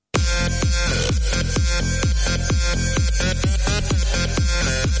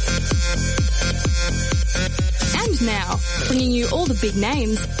bringing you all the big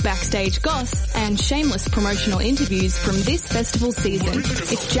names, backstage goss, and shameless promotional interviews from this festival season.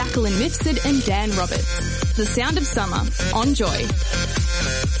 It's Jacqueline Mifsud and Dan Roberts. The Sound of Summer on Joy.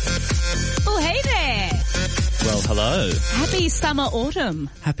 Oh, hey there. Well, hello. Happy summer autumn.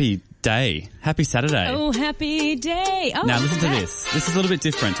 Happy day. Happy Saturday. Oh, happy day. Oh, now listen to this. This is a little bit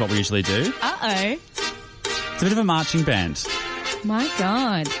different to what we usually do. Uh-oh. It's a bit of a marching band. My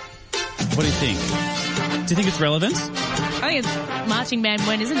God. What do you think? Do you think it's relevant? I think it's marching band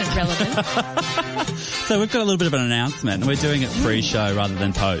when isn't it relevant? So we've got a little bit of an announcement. We're doing it pre-show rather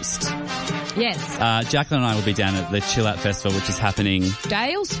than post. Yes. Jacqueline and I will be down at the Chillout Festival, which is happening...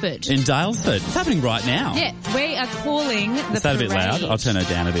 Dalesford. In Dalesford. It's happening right now. Yeah, we are calling the Is that parade. a bit loud? I'll turn her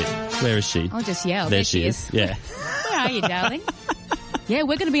down a bit. Where is she? I'll just yell. There she is. Yeah. Where are you, darling? Yeah,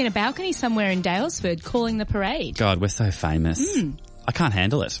 we're going to be in a balcony somewhere in Dalesford calling the parade. God, we're so famous. I can't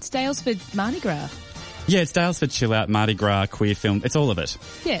handle it. It's Dalesford Mardi Gras. Yeah, it's Dalesford Chillout, Mardi Gras, queer film. It's all of it.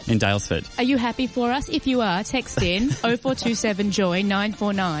 Yeah. In Dalesford. Are you happy for us? If you are, text in 0427 JOY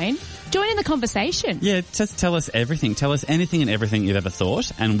 949. Join in the conversation. Yeah, just tell us everything. Tell us anything and everything you've ever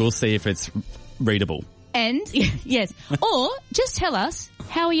thought, and we'll see if it's readable. And, yes, or just tell us,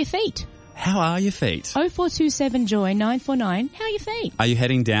 how are your feet? How are your feet? 0427 JOY 949. How are your feet? Are you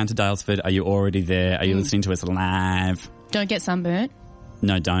heading down to Dalesford? Are you already there? Are you listening to us live? Don't get sunburnt.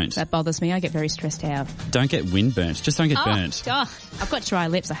 No, don't. That bothers me. I get very stressed out. Don't get wind burnt. Just don't get burnt. Oh, I've got dry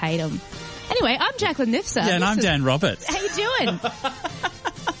lips. I hate them. Anyway, I'm Jacqueline Mifsud. Yeah, and I'm Dan Roberts. How you doing?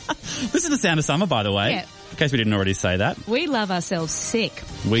 This is the Sound of Summer, by the way. Yeah. In case we didn't already say that. We love ourselves sick.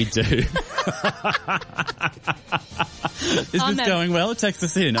 We do. Is this going well? Text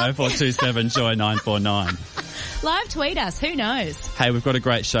us in 0427 JOY 949. Live tweet us. Who knows? Hey, we've got a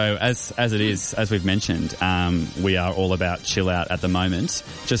great show. As it is, as we've mentioned, we are all about chill out at the moment.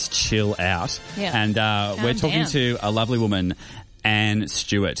 Just chill out. Yeah. And we're talking to a lovely woman, Anne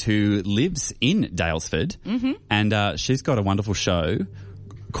Stewart, who lives in Dalesford. Mm-hmm. And she's got a wonderful show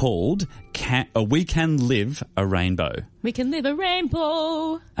called We Can Live a Rainbow. We can live a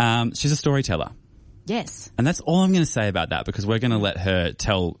rainbow. She's a storyteller. Yes. And that's all I'm going to say about that, because we're going to let her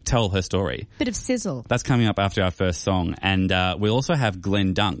tell her story. Bit of sizzle. That's coming up after our first song. And we'll also have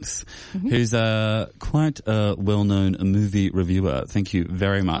Glenn Dunks, who's quite a well-known movie reviewer. Thank you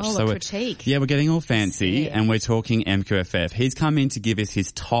very much. Oh, so a critique. Yeah, we're getting all fancy, and we're talking MQFF. He's come in to give us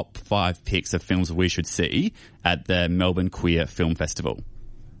his top 5 picks of films we should see at the Melbourne Queer Film Festival.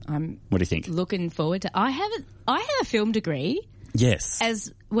 What do you think? Looking forward to... I have a film degree. Yes.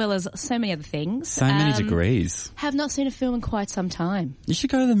 As well as so many other things. So many degrees. Have not seen a film in quite some time. You should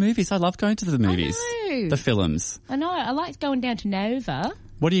go to the movies. I love going to the movies. I know. The films. I know. I like going down to Nova.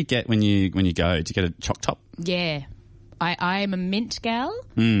 What do you get when you go? Do you get a choc top? Yeah. I am a mint gal.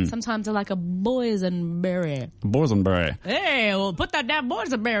 Sometimes I like a boysenberry. Boysenberry. Hey, well, put that down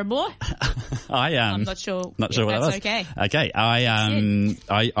boysenberry, boy. I'm not sure. Not sure what that was. Okay. Okay.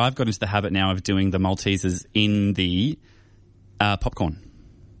 I've got into the habit now of doing the Maltesers in the popcorn.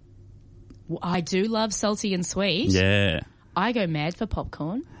 Well, I do love salty and sweet. Yeah. I go mad for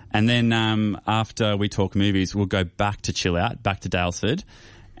popcorn. And then after we talk movies, we'll go back to Chillout, back to Dalesford,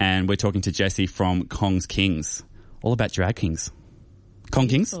 and we're talking to Jessie from Kong's Kings. All about drag kings. Kong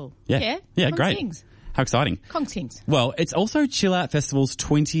Kings? Yeah. Yeah, Kong's great. Kings. How exciting. Kong's Kings. Well, it's also Chillout Festival's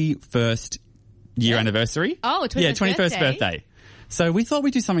 21st year anniversary. Oh, 21st Yeah, 21st birthday. So we thought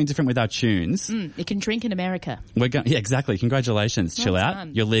we'd do something different with our tunes. You can drink in America. Yeah, exactly. Congratulations, Chillout.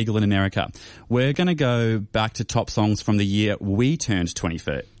 Fun. You're legal in America. We're going to go back to top songs from the year we turned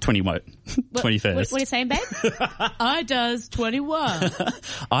 21st. What are you saying, babe? I does 21.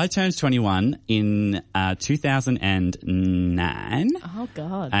 I turned 21 in 2009. Oh,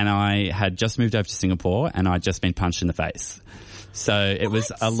 God. And I had just moved over to Singapore, and I'd just been punched in the face. So it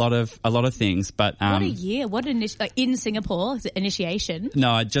was a lot of things, but what a year! What in Singapore initiation? No,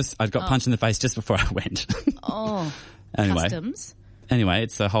 I got punched in the face just before I went. Oh, anyway, customs. Anyway,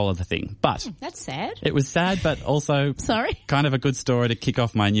 it's a whole other thing. But that's sad. It was sad, but also kind of a good story to kick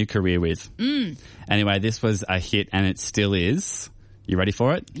off my new career with. Anyway, this was a hit, and it still is. You ready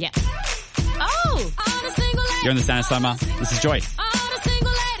for it? Yeah. Oh, you're in the Sound of Summer. This is Joy.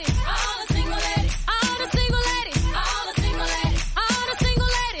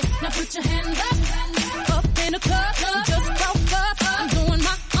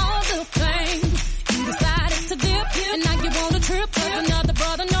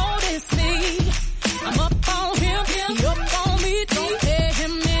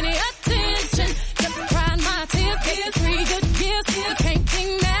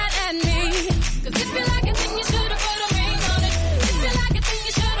 If you like it, then you should have put a ring on it. If you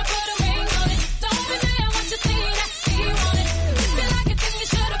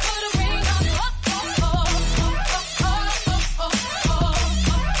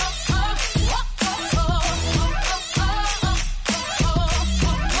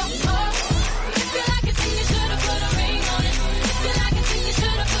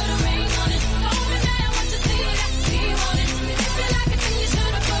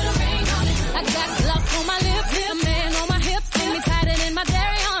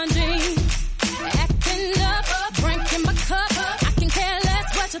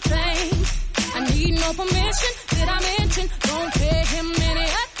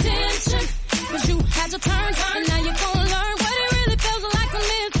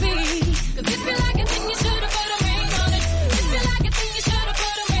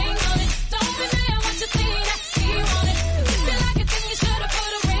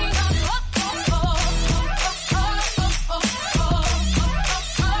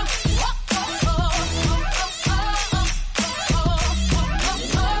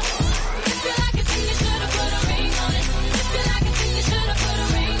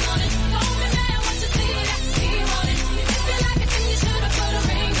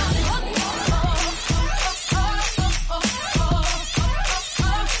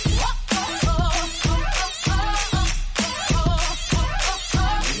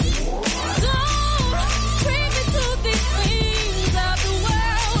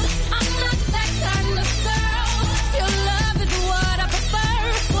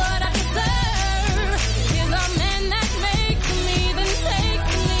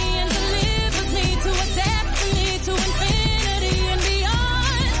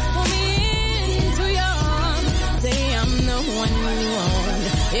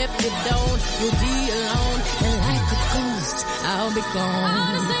if you don't, you'll be alone. And like a ghost, I'll be gone.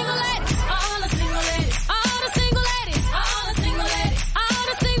 All the single ladies, all the single ladies, all the single ladies, all the single ladies, all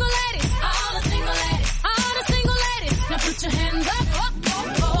the single ladies, all the single ladies, all the single ladies. Now put your hands up.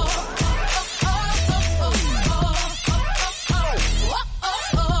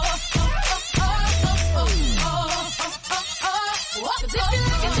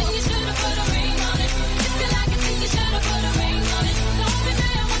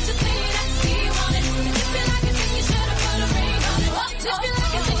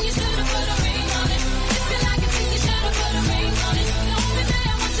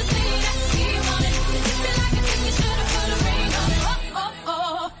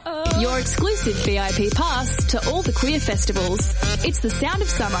 Your exclusive VIP pass to all the queer festivals. It's the sound of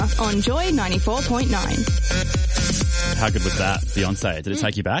summer on Joy 94.9. How good was that, Beyonce? Did it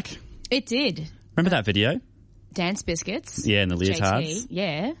take you back? It did. Remember that video? Dance biscuits. Yeah, and the leotards. JT,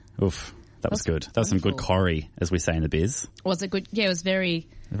 yeah. Oof, that was good. That was some good choreo, as we say in the biz. Was it good? Yeah, it was very...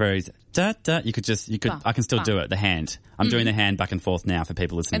 Very, you could, I can still do it, the hand. I'm doing the hand back and forth now for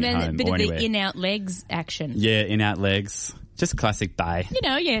people listening at home or And then a bit anywhere. of the in-out legs action. Yeah, in-out legs. Just classic Bay. You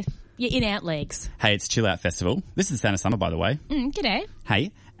know, yeah. Your in-out legs. Hey, it's Chillout Festival. This is the sound of summer, by the way. G'day.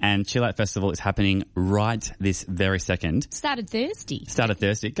 Hey, and Chillout Festival is happening right this very second. Started Thursday.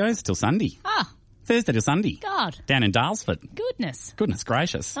 It goes till Sunday. Ah. Thursday till Sunday. God. Down in Dalesford. Goodness. Goodness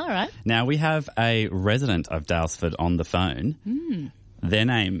gracious. All right. Now, we have a resident of Dalesford on the phone. Their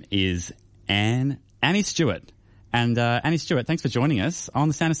name is Annie Stewart. And Annie Stewart, thanks for joining us on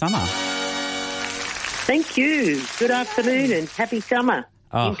the Sound of Summer. Thank you. Good afternoon and happy summer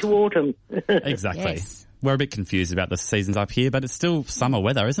into autumn. Exactly. Yes. We're a bit confused about the seasons up here, but it's still summer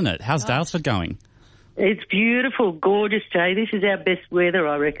weather, isn't it? How's Dalesford going? It's beautiful, gorgeous day. This is our best weather,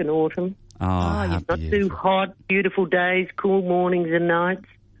 I reckon, autumn. Oh, how Not beautiful. too hot, beautiful days, cool mornings and nights.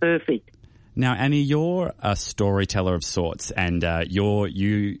 Perfect. Now, Annie, you're a storyteller of sorts, and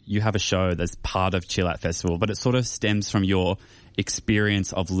you have a show that's part of Chillout Festival, but it sort of stems from your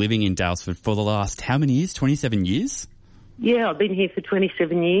experience of living in Dalesford for the last, how many years? 27 years? Yeah, I've been here for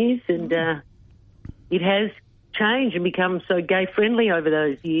 27 years and it has changed and become so gay-friendly over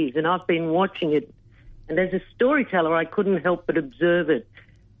those years, and I've been watching it. And as a storyteller, I couldn't help but observe it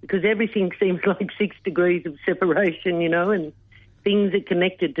because everything seems like 6 degrees of separation, you know, and things are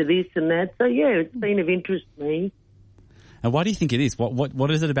connected to this and that. So, yeah, it's been of interest to me. And why do you think it is? What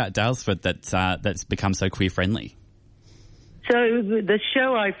is it about Dalesford that's become so queer-friendly? So the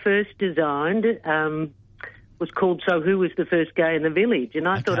show I first designed was called So Who Was the First Gay in the Village? And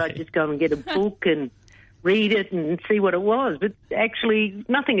I thought I'd just go and get a book and read it and see what it was. But actually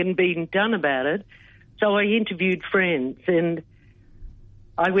nothing had been done about it. So I interviewed friends and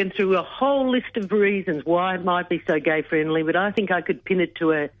I went through a whole list of reasons why it might be so gay-friendly, but I think I could pin it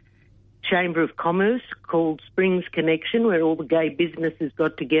to a Chamber of Commerce called Springs Connection, where all the gay businesses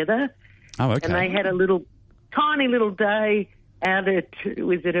got together. Oh, okay. And they had a tiny little day out at,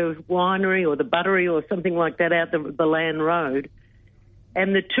 was it a winery or the buttery or something like that out the Land Road.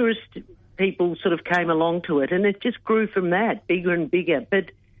 And the tourist people sort of came along to it, and it just grew from that, bigger and bigger. But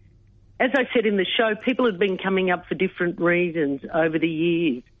as I said in the show, people had been coming up for different reasons over the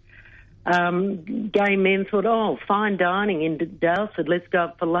years. Gay men thought, fine dining in Dalesford, let's go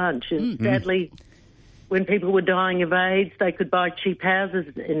up for lunch. And sadly, when people were dying of AIDS, they could buy cheap houses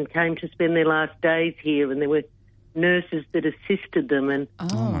and came to spend their last days here, and there were nurses that assisted them. And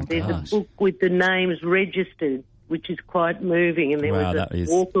there's a book with the names registered, which is quite moving. And there was a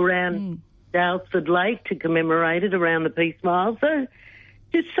walk around Dalesford Lake to commemorate it around the Peace Mile. So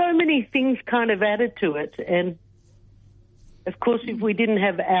just so many things kind of added to it. And, of course, if we didn't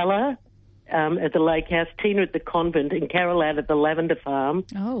have Ella at the lake house, Tina at the convent, and Carol out at the lavender farm,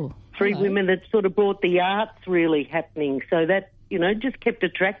 three women that sort of brought the arts really happening. So that, you know, just kept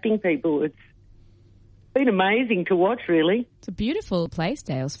attracting people. It's been amazing to watch, really. It's a beautiful place,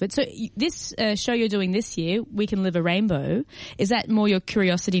 Dalesford. So this show you're doing this year, We Can Live a Rainbow, is that more your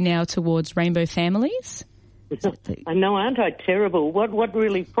curiosity now towards rainbow families? I know, aren't I terrible? What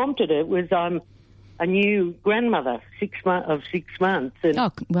really prompted it was I'm a new grandmother, 6 months.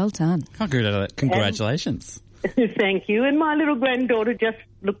 And well done. Congratulations. Thank you. And my little granddaughter just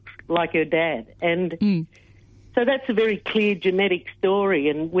looks like her dad. And so that's a very clear genetic story.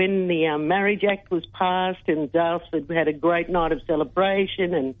 And when the Marriage Act was passed and Dalesford had a great night of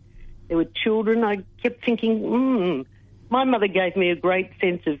celebration and there were children, I kept thinking, my mother gave me a great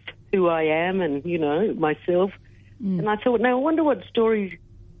sense of who I am and, you know, myself. And I thought, now I wonder what stories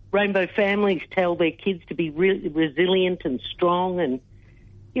rainbow families tell their kids to be really resilient and strong. And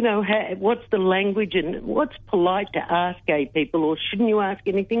what's the language and what's polite to ask gay people, or shouldn't you ask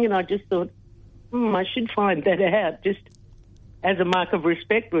anything? And I just thought, I should find that out, just as a mark of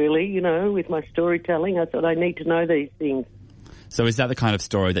respect, really, with my storytelling. I thought I need to know these things. So is that the kind of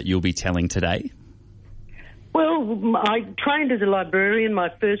story that you'll be telling today? Well, I trained as a librarian. My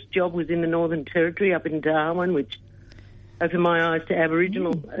first job was in the Northern Territory up in Darwin, which opened my eyes to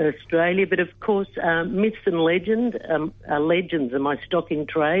Aboriginal Australia. But, of course, myths and legends are my stock in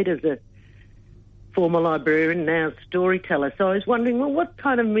trade as a former librarian, now storyteller. So I was wondering, well, what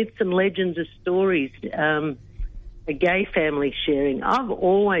kind of myths and legends or stories a gay family sharing? I've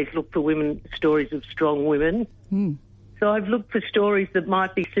always looked for stories of strong women. So I've looked for stories that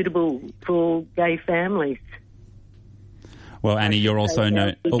might be suitable for gay families. Well, Annie, you're also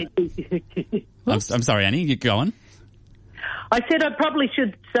known... I'm sorry, Annie, you go on. I said I probably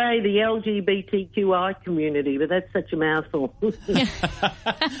should say the LGBTQI community, but that's such a mouthful.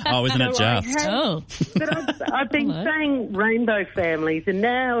 Oh, isn't it just? But I've been saying rainbow families, and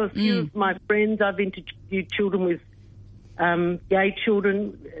now a few of my friends, I've interviewed children with gay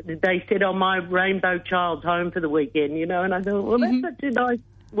children. They said, my rainbow child's home for the weekend, and I thought, well, that's such a nice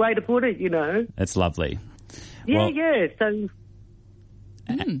way to put it, It's lovely. Yeah. So,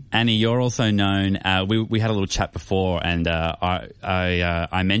 Annie, you're also known. We had a little chat before, and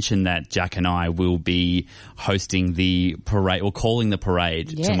I mentioned that Jack and I will be hosting the parade, or calling the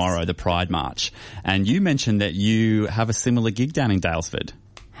parade tomorrow, the Pride March. And you mentioned that you have a similar gig down in Dalesford.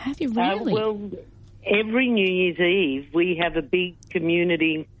 Have you really? Well, every New Year's Eve we have a big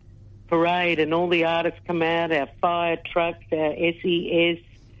community parade, and all the artists come out. Our fire trucks, our SES.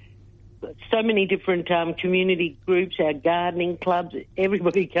 So many different community groups, our gardening clubs,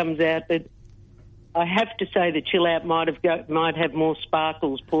 everybody comes out. But I have to say the Chillout might have more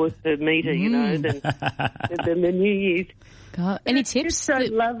sparkles per metre, than the New Year's. God, any tips? It's so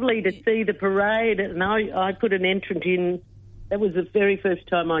lovely to see the parade. And I put an entrant in. That was the very first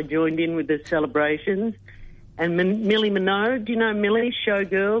time I joined in with the celebrations. And Millie Minogue, do you know Millie,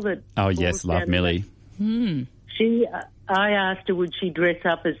 showgirl? Oh, yes, love Millie. I asked her, would she dress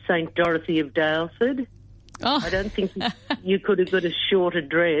up as St. Dorothy of Dalesford? Oh. I don't think you could have got a shorter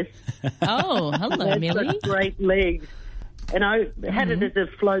dress. Oh, hello, Millie. Got great legs. And I had it as a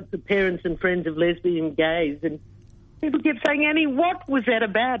float for parents and friends of lesbian gays. And people kept saying, Annie, what was that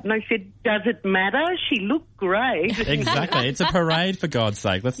about? And I said, does it matter? She looked great. Exactly. It's a parade, for God's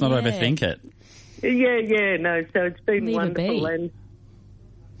sake. Let's not overthink it. Yeah, no. So it's been wonderful. And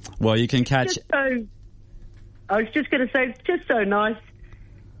well, you can catch... I was just going to say, it's just so nice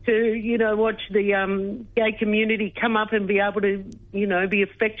to, watch the gay community come up and be able to, be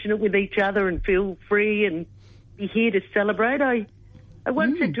affectionate with each other and feel free and be here to celebrate. I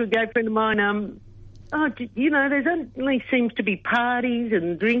once said to a gay friend of mine, there's only seems to be parties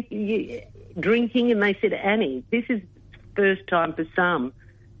and drinking, and they said, Annie, this is the first time for some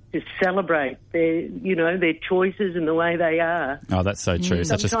to celebrate their choices and the way they are. Oh, that's so true.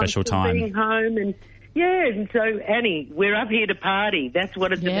 Such a special time. Being home and... Yeah, and so, Annie, we're up here to party. That's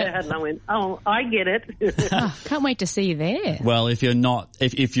what it's about. And I went, I get it. Can't wait to see you there. Well, if you're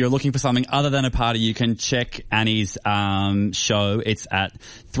looking for something other than a party, you can check Annie's show. It's at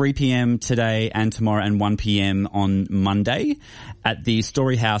 3 p.m. today and tomorrow, and 1 p.m. on Monday at the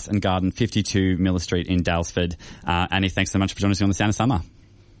Story House and Garden, 52 Miller Street in Dalesford. Annie, thanks so much for joining us on The Sound of Summer.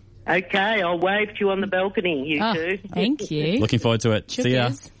 Okay, I'll wave to you on the balcony, you two. Thank you. Looking forward to it. See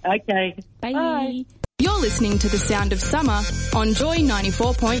ya. Okay. Bye. You're listening to The Sound of Summer on Joy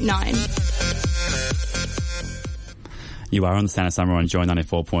 94.9. You are on The Sound of Summer on Joy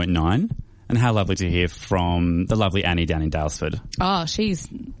 94.9. And how lovely to hear from the lovely Annie down in Dalesford. Oh, she's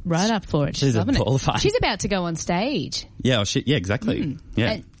right up for it. She's loving it. She's about to go on stage. Yeah, exactly.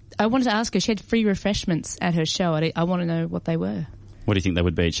 Yeah. I wanted to ask her, she had free refreshments at her show. I want to know what they were. What do you think they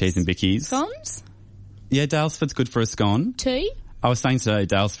would be? Cheese and bickies? Scones? Yeah, Dalesford's good for a scone. Tea? I was saying today,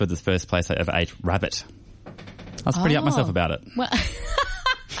 Dalesford, the first place I ever ate rabbit. I was pretty up myself about it. Well,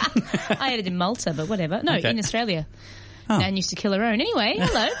 I ate it in Malta, but whatever. No, in Australia. Nan used to kill her own. Anyway,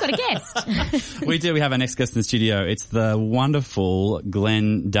 hello, got a guest. We do. We have our next guest in the studio. It's the wonderful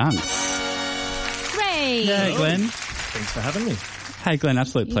Glenn Dunce. Hooray! Hey, Glenn. Thanks for having me. Hey, Glenn,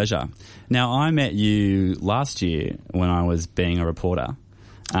 absolute pleasure. Now, I met you last year when I was being a reporter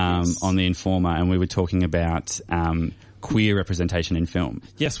on The Informer, and we were talking about queer representation in film.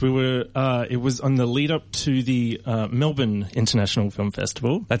 Yes, we were. It was on the lead up to the Melbourne International Film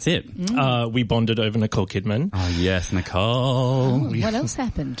Festival. That's it. We bonded over Nicole Kidman. Oh, yes, Nicole. What else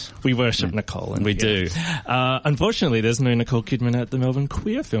happened? We worship Nicole. We do. Unfortunately, there's no Nicole Kidman at the Melbourne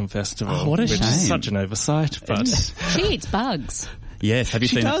Queer Film Festival. Oh, what a shame. Which is such an oversight. But she eats bugs. Yes. Have you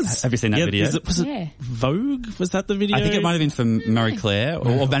She seen does. Have you seen that video? Was it Vogue? Was that the video? I think it might have been from Marie Claire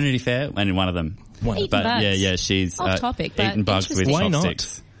or Vanity Fair, and one of them. Eating But bugs. yeah, she's Off topic, but eating bugs with interesting. Why not?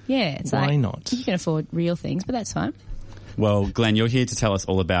 chopsticks. Yeah, it's Why like, not? You can afford real things, but that's fine. Well, Glenn, you're here to tell us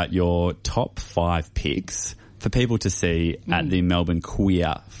all about your top 5 picks for people to see at the Melbourne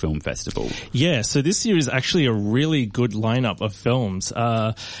Queer Film Festival. Yeah, so this year is actually a really good lineup of films.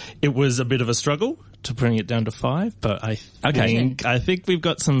 It was a bit of a struggle to bring it down to 5, but I think we've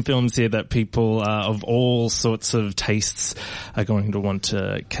got some films here that people of all sorts of tastes are going to want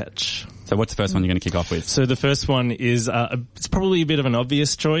to catch. So what's the first one you're going to kick off with? So the first one is, it's probably a bit of an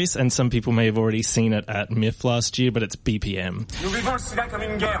obvious choice, and some people may have already seen it at MIF last year, but it's BPM. Nous vivons le sida comme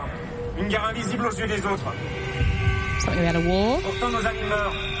une guerre invisible aux yeux des autres. Something about a war. Pourtant nos amis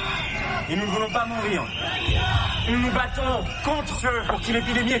meurent, et nous ne voulons pas mourir. Nous nous battons contre ceux pour qui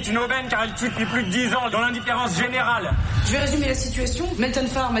l'épidémie est une aubaine car elle tue depuis plus de 10 ans dans l'indifférence générale. Je vais résumer la situation. Melton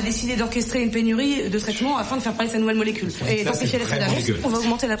Pharm a décidé d'orchestrer une pénurie de traitements afin de faire parler de sa nouvelle molécule. Et d'amplifier l'effet d'annonce, on va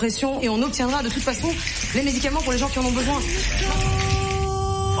augmenter la pression et on obtiendra de toute façon les médicaments pour les gens qui en ont besoin.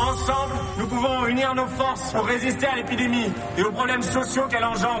 Ensemble, nous pouvons unir nos forces pour résister à l'épidémie et aux problèmes sociaux qu'elle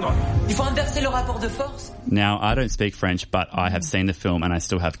engendre. Il faut inverser le rapport de force. Now, I don't speak French, but I have seen the film and I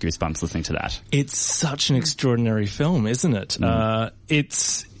still have goosebumps listening to that. It's such an extraordinary film, isn't it?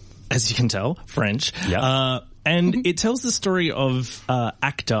 It's, as you can tell, French. Yeah. And it tells the story of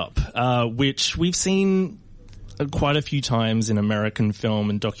ACT UP, which we've seen quite a few times in American film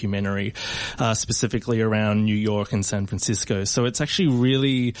and documentary, specifically around New York and San Francisco. So it's actually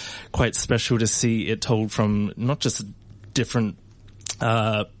really quite special to see it told from not just a different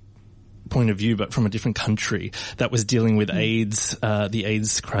point of view, but from a different country that was dealing with AIDS, the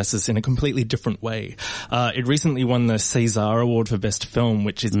AIDS crisis in a completely different way. It recently won the César Award for Best Film,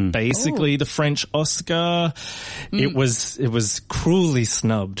 which is basically the French Oscar. It was cruelly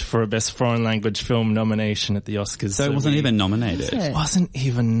snubbed for a Best Foreign Language Film nomination at the Oscars. So it wasn't even nominated. Yeah. Wasn't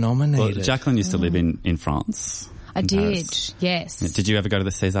even nominated. Well, Jacqueline used to live in France. I in did, Paris. yes. Did you ever go to the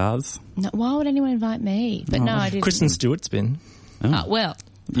Césars? No, why would anyone invite me? But no, I didn't. Kristen Stewart's been. Well,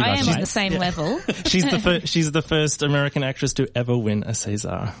 You I like am it? on the same level. She's the first American actress to ever win a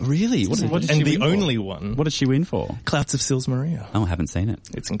César. Really? What did And she the win for? only one. What did she win for? Clouds of Sils Maria. Oh, I haven't seen it.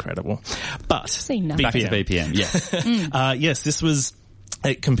 It's incredible. But Seen nothing. Back to BPM, yes. yes, this was.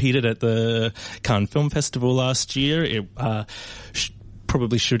 It competed at the Cannes Film Festival last year. It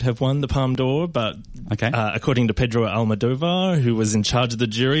probably should have won the Palme d'Or, but Okay. According to Pedro Almodovar, who was in charge of the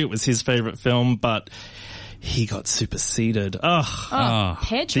jury, it was his favourite film, but he got superseded. Oh,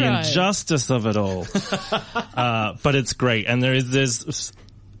 Pedro. The injustice of it all. But it's great, and there's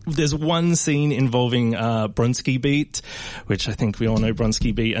one scene involving Bronski Beat, which I think we all know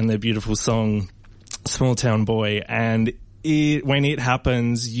Bronski Beat and their beautiful song "Small Town Boy," and when it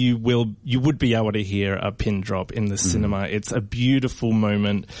happens, you would be able to hear a pin drop in the cinema. It's a beautiful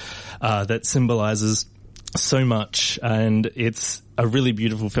moment that symbolizes so much, and it's a really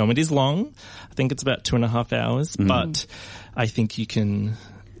beautiful film. It is long. I think it's about 2.5 hours, but I think you can.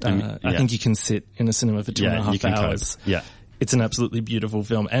 I think you can sit in a cinema for 2.5 hours. Cope. Yeah. It's an absolutely beautiful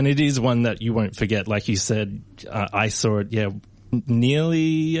film, and it is one that you won't forget. Like you said, I saw it,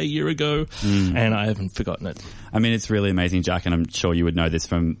 nearly a year ago, and I haven't forgotten it. I mean, it's really amazing, Jack, and I'm sure you would know this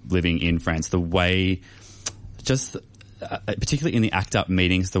from living in France. The way, particularly in the ACT UP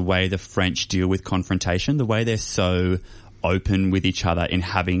meetings, the way the French deal with confrontation, the way they're so open with each other in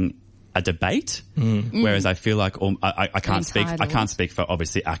having a debate, whereas I feel like I can't speak for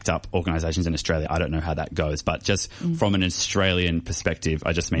obviously ACT UP organisations in Australia. I don't know how that goes, but just from an Australian perspective,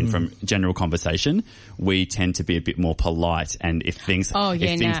 I just mean from general conversation, we tend to be a bit more polite, and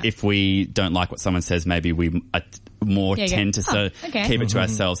if we don't like what someone says, maybe we tend to keep it to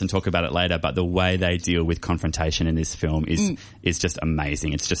ourselves and talk about it later. But the way they deal with confrontation in this film is just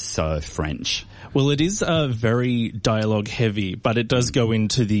amazing. It's just so French. Well, it is very dialogue heavy, but it does go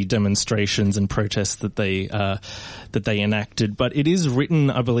into the demonstrations and protests that they enacted. But it is written,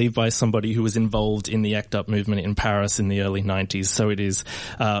 I believe, by somebody who was involved in the ACT UP movement in Paris in the early 90s. So it is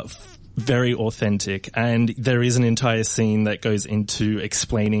very authentic, and there is an entire scene that goes into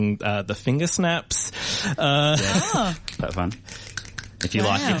explaining the finger snaps. That's fun. If you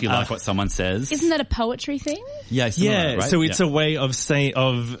like what someone says, Isn't that a poetry thing? yeah. Right? So it's a way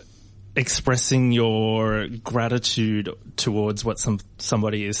of expressing your gratitude towards what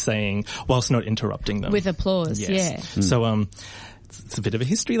somebody is saying whilst not interrupting them. With applause, Yes. So it's a bit of a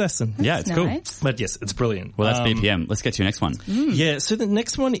history lesson. Yeah, it's cool. Nice. But yes, it's brilliant. Well, that's BPM. Let's get to your next one. Yeah, so the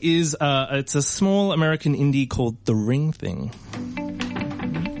next one is, it's a small American indie called The Ring Thing.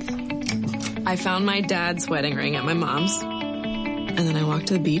 I found my dad's wedding ring at my mom's, and And then I walked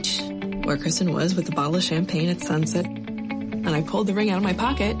to the beach where Kristen was with a bottle of champagne at sunset. And I pulled the ring out of my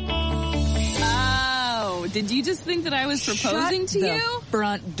pocket. Oh, did you just think that I was proposing to you?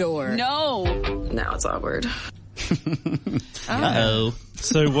 Front door. No. Now it's awkward. Uh-oh.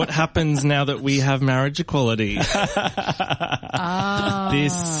 So what happens now that we have marriage equality?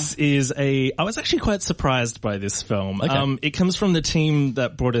 This is I was actually quite surprised by this film. Okay. It comes from the team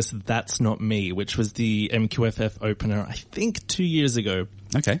that brought us That's Not Me, which was the MQFF opener, I think 2 years ago.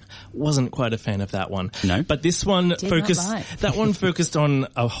 Okay. Wasn't quite a fan of that one. No. But this one focused on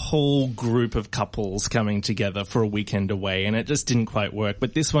a whole group of couples coming together for a weekend away, and it just didn't quite work.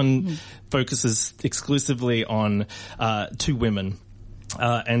 But this one focuses exclusively on two women.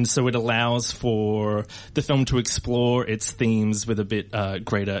 And so it allows for the film to explore its themes with a bit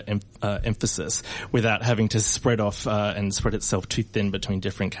greater emphasis without having to spread off and spread itself too thin between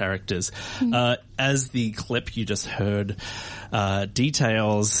different characters. As the clip you just heard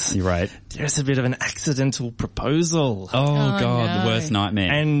details, You're right. there's a bit of an accidental proposal. Oh, God, no. the worst nightmare.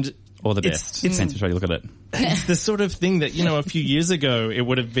 And or the best. It depends which way you look at it. it's the sort of thing that, a few years ago it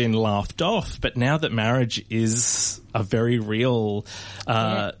would have been laughed off, but now that marriage is a very real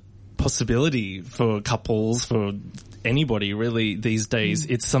possibility for couples, for anybody really these days,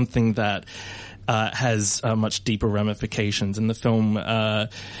 it's something that has much deeper ramifications, and the film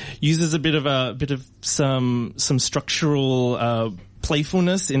uses a bit of some structural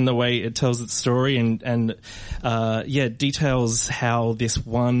playfulness in the way it tells its story, and details how this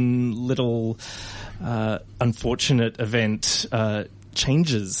one little unfortunate event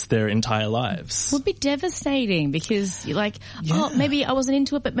changes their entire lives. Would be devastating because you're like, oh, maybe I wasn't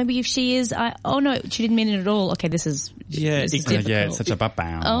into it, but maybe if she is, oh no, she didn't mean it at all. Okay, this is difficult. It's such a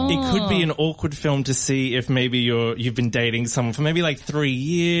ba-bow. Oh. It could be an awkward film to see if maybe you've been dating someone for maybe like 3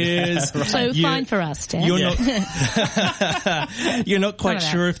 years. So fine for us, Dan. You're not quite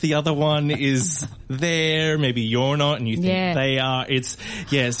sure if the other one is there. Maybe you're not, and you think they are.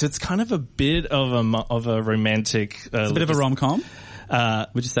 So it's kind of a bit of a romantic. It's a bit of a rom-com.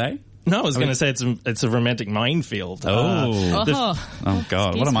 Would you say? No, I was going to say it's a romantic minefield. Oh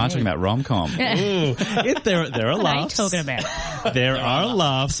God! What am I talking about? Rom-com. There are laughs. What are you talking about? There are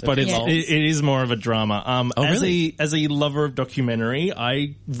laughs, but it is more of a drama. Really? As a lover of documentary,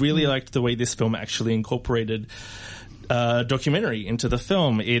 I really liked the way this film actually incorporated documentary into the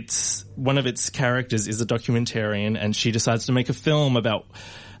film. It's one of its characters is a documentarian, and she decides to make a film about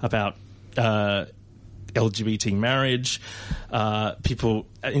LGBT marriage, people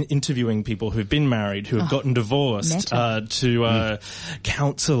interviewing people who've been married, who have gotten divorced, to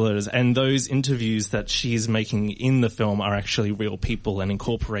counselors, and those interviews that she's making in the film are actually real people and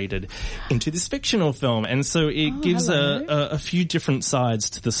incorporated into this fictional film. And so it gives a few different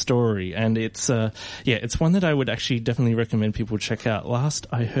sides to the story, and it's one that I would actually definitely recommend people check out. Last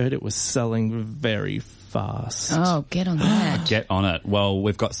I heard, it was selling very fast. Oh, get on that. Get on it. Well,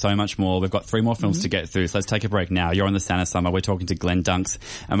 we've got so much more. We've got 3 more films to get through, so let's take a break now. You're on the Santa Summer. We're talking to Glenn Dunks,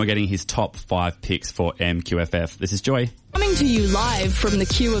 and we're getting his top 5 picks for MQFF. This is Joy. Coming to you live from the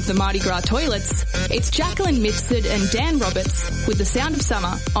queue of the Mardi Gras toilets, it's Jacqueline Mifsud and Dan Roberts with The Sound of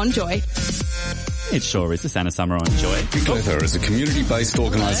Summer on Joy. It sure is the Santa Summer on Joy. Clever is a community-based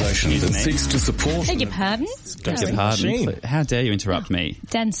organisation that seeks to support... Beg your pardon? Beg your pardon. How dare you interrupt me?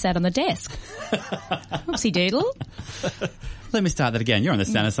 Dan sat on the desk. Whoopsie doodle. Let me start that again. You're on the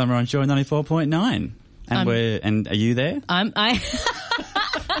Santa Summer on Joy 94.9. And are you there? I'm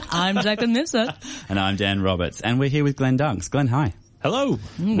Jacqueline Mifsud. And I'm Dan Roberts. And we're here with Glenn Dunks. Glenn, hi. Hello.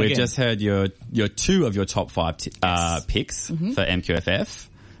 We've just heard your 2 of your top 5 picks for MQFF.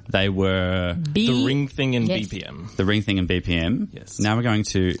 They were The Ring Thing and BPM. The Ring Thing and BPM. Yes. Now we're going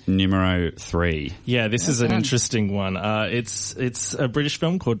to numero 3. Yeah, this is an interesting one. It's a British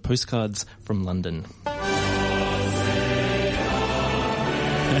film called Postcards from London.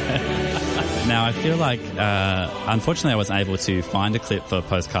 Now, I feel like, unfortunately, I wasn't able to find a clip for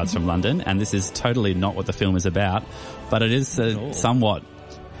Postcards from London, and this is totally not what the film is about, but it is somewhat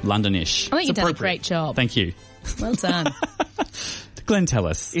Londonish. I think you've done a great job. Thank you. Well done. Glenn, tell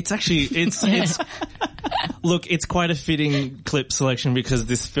us. It's actually, look, it's quite a fitting clip selection because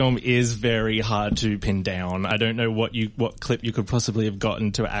this film is very hard to pin down. I don't know what clip you could possibly have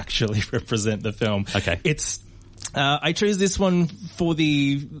gotten to actually represent the film. Okay. I chose this one for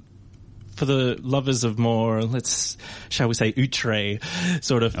the lovers of more, shall we say, outre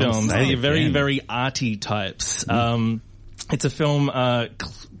sort of films. Very, very arty types. It's a film,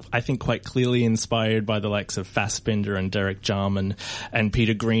 I think, quite clearly inspired by the likes of Fassbender and Derek Jarman and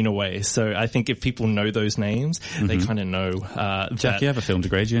Peter Greenaway. So I think if people know those names, they kind of know. Jack, you have a film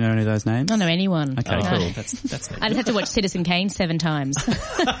degree. Do you know any of those names? I don't know anyone. Okay, cool. That's I just had to watch Citizen Kane 7 times.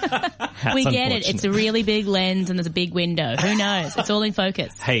 We get it. It's a really big lens and there's a big window. Who knows? It's all in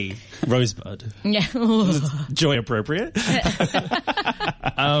focus. Hey, Rosebud. Yeah. Joy appropriate.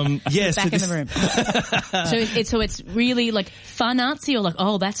 Yes. Back in the room. So it's really like fun artsy or like,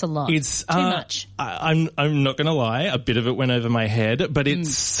 oh, that's a lot. It's too much. I'm not going to lie. A bit of it went over my head, but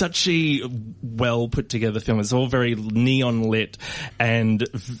it's such a well put together film. It's all very neon lit and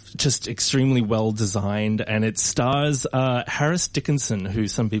just extremely well designed. And it stars Harris Dickinson, who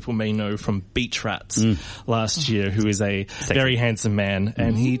some people may know from Beach Rats last year, who is a very handsome man,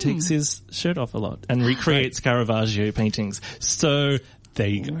 and he takes his shirt off a lot and recreates Caravaggio paintings. So there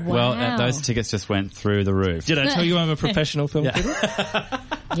you go. Wow. Well, those tickets just went through the roof. Did I tell you I'm a professional film critic?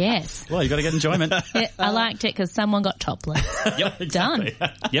 Yes. Well, you got to get enjoyment. Yeah, I liked it because someone got topless. Yep, exactly.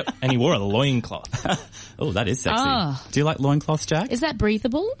 Done. Yep, and he wore a loincloth. Oh, that is sexy. Oh. Do you like loincloths, Jack? Is that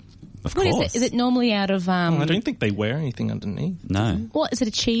breathable? Of What course. is it? Is it normally out of... I don't think they wear anything underneath. No. What, is it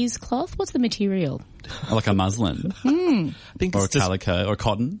a cheesecloth? What's the material? Like a muslin. I think Or a it's just, calico. Or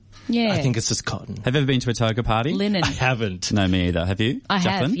cotton. Yeah. I think it's just cotton. Have you ever been to a toga party? Linen. I haven't. No, me either. Have you, I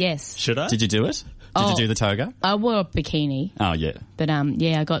Jacqueline? have, yes. Should I? Did you do it? Did you do the toga? I wore a bikini, Oh, yeah. but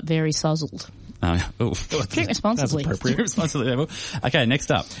yeah, I got very sozzled. Oh, Drink responsibly. That's appropriate. Responsibly. Okay,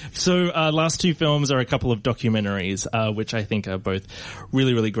 next up. So, last two films are a couple of documentaries, which I think are both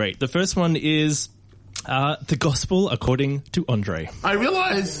really, really great. The first one is The Gospel According to Andre. I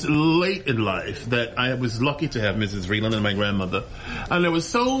realized late in life that I was lucky to have Mrs. Vreeland and my grandmother, and there were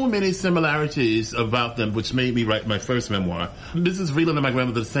so many similarities about them, which made me write my first memoir. Mrs. Vreeland and my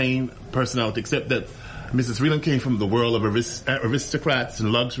grandmother, the same personality, except that Mrs. Vreeland came from the world of aristocrats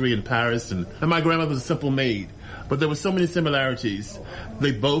and luxury in Paris, and my grandmother was a simple maid. But there were so many similarities.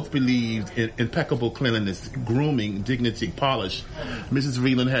 They both believed in impeccable cleanliness, grooming, dignity, polish. Mrs.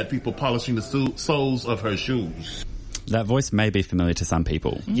 Vreeland had people polishing the soles of her shoes. That voice may be familiar to some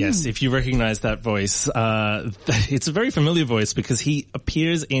people. Yes, if you recognize that voice, it's a very familiar voice because he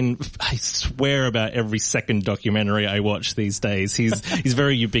appears in, I swear, about every second documentary I watch these days. He's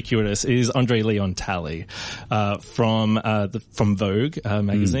very ubiquitous. It is Andre Leon Talley, from Vogue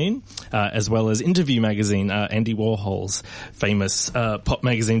magazine, as well as Interview magazine, Andy Warhol's famous pop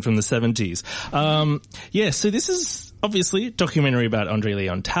magazine from the 70s. So this is obviously a documentary about Andre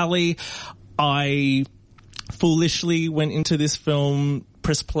Leon Talley. I foolishly went into this film,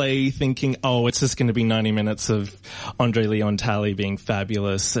 press play, thinking, oh, it's just going to be 90 minutes of Andre Leon Talley being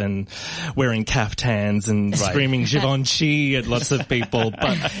fabulous and wearing caftans and screaming Givenchy at lots of people.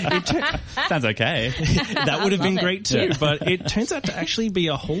 But sounds okay. That would have been great too. But it turns out to actually be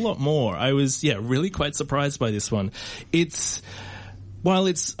a whole lot more. I was, really quite surprised by this one. While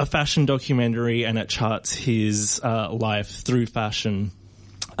it's a fashion documentary and it charts his life through fashion,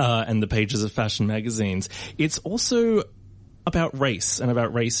 and the pages of fashion magazines, it's also about race and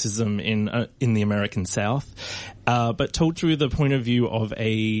about racism in the American South, but told through the point of view of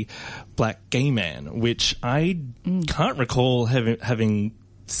a black gay man, which I can't recall having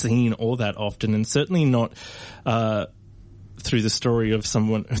seen all that often, and certainly not through the story of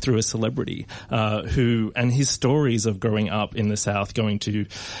someone, through a celebrity, and his stories of growing up in the South, going to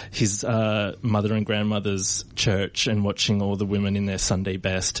his mother and grandmother's church and watching all the women in their Sunday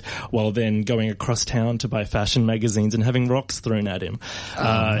best, while then going across town to buy fashion magazines and having rocks thrown at him.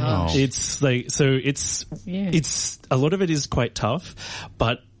 It's a lot of it is quite tough,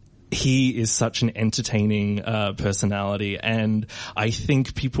 but he is such an entertaining personality, and I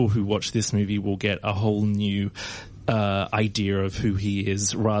think people who watch this movie will get a whole new idea of who he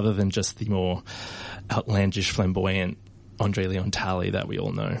is, rather than just the more outlandish, flamboyant Andre Leon Talley that we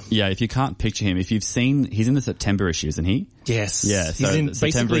all know. Yeah, if you can't picture him, if you've seen, he's in the September issue, isn't he? Yes. Yeah, so he's in the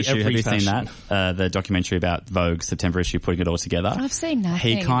September issue, have you seen that? The documentary about Vogue, September issue, putting it all together. I've seen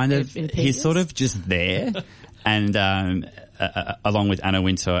nothing. He's sort of just there, and along with Anna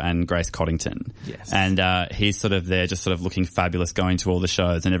Wintour and Grace Coddington. Yes. And he's sort of there, just sort of looking fabulous, going to all the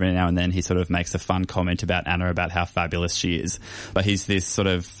shows, and every now and then he sort of makes a fun comment about Anna, about how fabulous she is. But he's this sort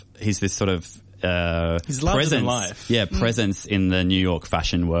of he's presence, than life. Yeah, presence in the New York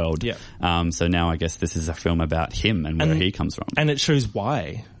fashion world. Yeah. So now I guess this is a film about him and where he comes from. And it shows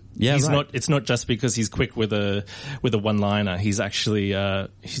why. Yeah, it's not just because he's quick with a one-liner. He's actually,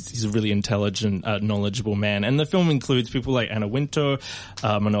 he's a really intelligent, knowledgeable man. And the film includes people like Anna Wintour,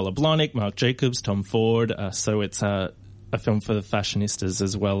 Manohla Blahnik, Marc Jacobs, Tom Ford. So it's, a film for the fashionistas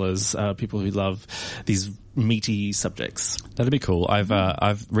as well as people who love these meaty subjects. That'd be cool.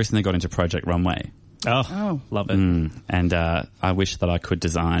 I've recently got into Project Runway. Oh, love it. And I wish that I could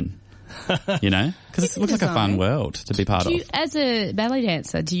design. You know, because it looks like a fun world to be part of. As a ballet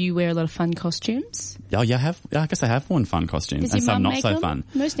dancer, do you wear a lot of fun costumes? Oh, yeah, I guess I have worn fun costumes, Does and your some mum not make so them? fun.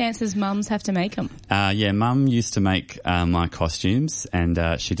 Most dancers' mums have to make them. Yeah, Mum used to make my costumes, and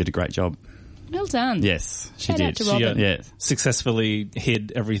she did a great job. Well done. Yes, she Shout did. out to Robin. Yeah, Successfully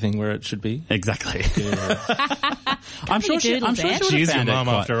hid everything where it should be. exactly. I'm sure she would have She is your mum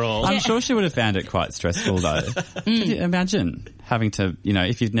after all. I'm sure she would have found it quite stressful, though. Can you imagine having to, you know,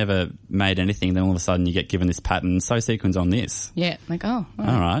 if you've never made anything, then all of a sudden you get given this pattern, sew sequins on this. Yeah, like, All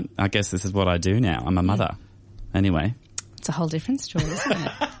right, I guess this is what I do now. I'm a mother. Anyway. It's a whole different story, isn't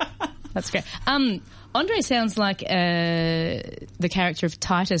it? That's great. Andre sounds like the character of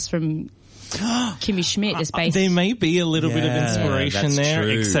Titus from Kimmy Schmidt is based. There may be a little bit of inspiration that's there,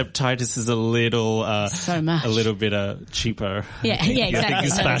 true. except Titus is a little, so much. a little bit cheaper. Yeah, I think exactly.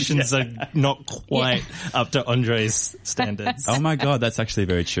 his fashions are not quite up to Andre's standards. Oh my God, that's actually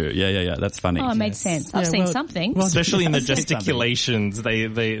very true. Yeah. That's funny. Oh, it made sense. I've seen something. Especially in the gesticulations, they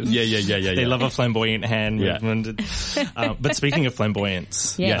love a flamboyant hand movement. But speaking of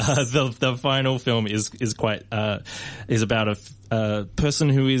flamboyance, the final film is about a person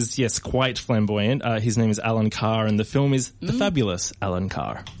who is quite flamboyant. His name is Alan Carr, and the film is The Fabulous Alan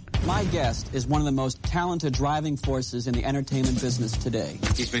Carr. My guest is one of the most talented driving forces in the entertainment business today.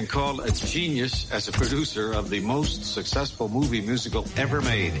 He's been called a genius as a producer of the most successful movie musical ever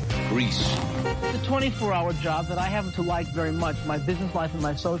made, Grease. The 24-hour job that I happen to like very much, my business life and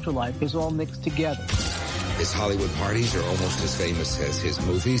my social life, is all mixed together. His Hollywood parties are almost as famous as his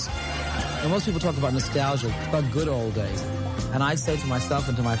movies. And most people talk about nostalgia, about good old days. And I say to myself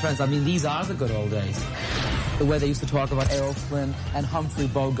and to my friends, I mean, these are the good old days. The way they used to talk about Errol Flynn and Humphrey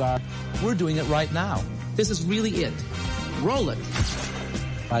Bogart. We're doing it right now. This is really it. Roll it.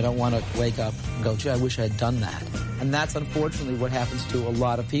 I don't want to wake up and go, gee, I wish I had done that. And that's unfortunately what happens to a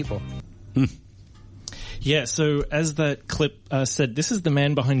lot of people. Yeah, so as that clip said, this is the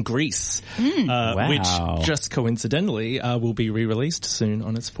man behind Grease, which just coincidentally will be re-released soon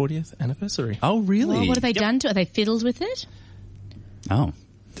on its 40th anniversary. Oh, really? Well, what have they done to it? Are they fiddled with it? Oh.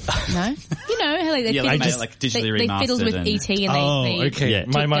 No? You know how they digitally they fiddled with E.T. and okay.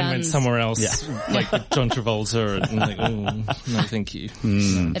 My mind went somewhere else, like with John Travolta, and like, oh, no, thank you.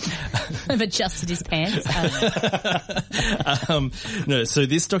 Have adjusted his pants. No, so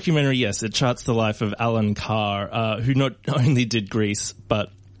this documentary, yes, it charts the life of Alan Carr, who not only did Grease,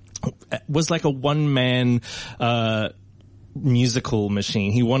 but was like a one-man musical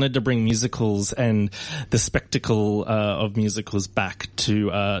machine. He wanted to bring musicals and the spectacle of musicals back to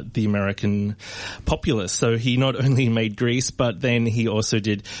the American populace. So he not only made Grease, but then he also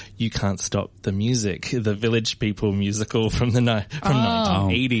did You Can't Stop the Music, the Village People musical from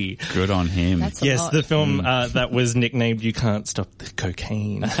 1980. Good on him. That's yes, the film that was nicknamed You Can't Stop the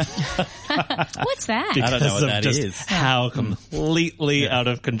Cocaine. What's that? I don't know what that just is. How completely out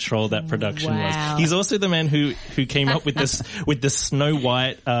of control that production was. He's also the man who came up with this with the Snow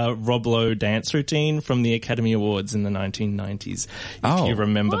White Rob Lowe dance routine from the Academy Awards in the 1990s. If you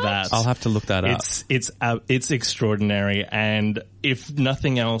remember that. I'll have to look that up. It's extraordinary, and if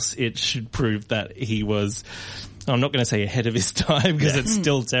nothing else, it should prove that he was, I'm not going to say ahead of his time because it's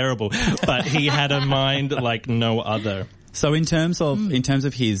still terrible, but he had a mind like no other. So in terms of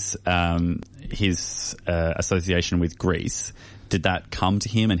his association with Grease, did that come to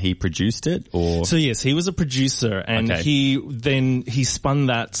him and he produced it, or? So yes, he was a producer, and he spun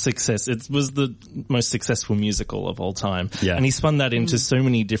that success. It was the most successful musical of all time. Yeah. And he spun that into so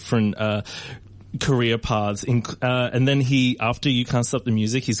many different career paths, and then after You Can't Stop the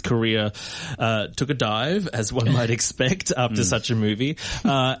Music, his career took a dive, as one might expect after such a movie.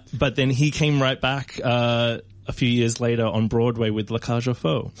 But then he came right back a few years later on Broadway with La Cage aux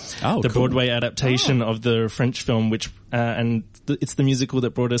Folles, the Broadway adaptation of the French film, which it's the musical that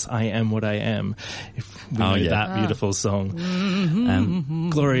brought us I Am What I Am, if we know that beautiful song.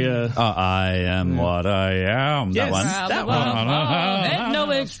 Gloria. Oh, I am what I am. Yes, that one. No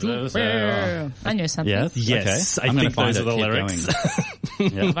extra. I know something. Yes. Okay. I think those are the lyrics.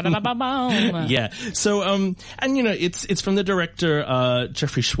 Yeah. So, and you know, it's from the director,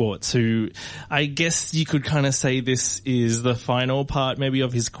 Jeffrey Schwartz, who I guess you could kind of say this is the final part maybe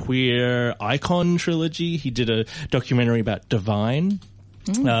of his queer icon trilogy. He did a documentary about Divine.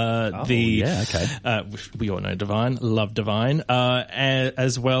 We all know Divine, love Divine,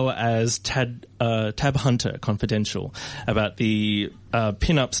 as well as Tab Hunter, Confidential, about the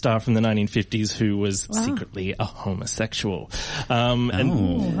pin-up star from the 1950s who was secretly a homosexual.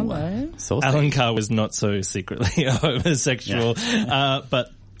 Hello. Alan Carr was not so secretly a homosexual, but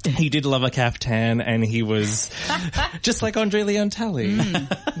he did love a caftan, and he was just like Andre Leon Talley,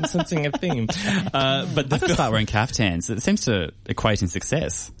 sensing a theme. But I gotta start wearing caftans. It seems to equate in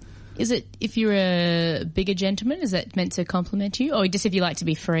success. Is it if you're a bigger gentleman? Is that meant to compliment you, or just if you like to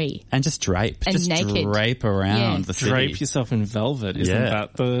be free and just drape, and just naked, drape around the city. Drape yourself in velvet? Isn't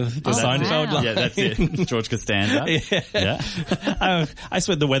that the Seinfeld line? Yeah, that's it. George Costanza. Yeah. I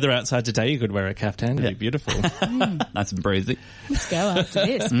swear the weather outside today, you could wear a caftan. It'd be beautiful. Nice and breezy. Let's go after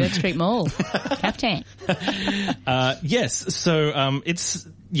this. Bird Street Mall, caftan. Yes. So it's.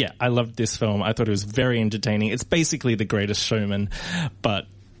 Yeah, I loved this film. I thought it was very entertaining. It's basically The Greatest Showman, but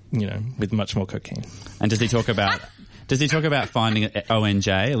with much more cocaine. And does he talk about finding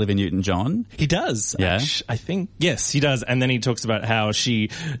ONJ, Olivia Newton-John? He does. Yeah. I think. Yes, he does. And then he talks about how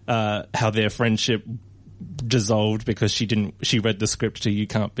how their friendship dissolved because she read the script to You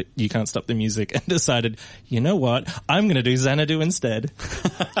Can't Stop the Music and decided, you know what, I'm going to do Xanadu instead.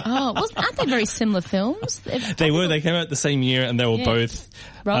 Aren't they very similar films? They were. They came out the same year, and they were both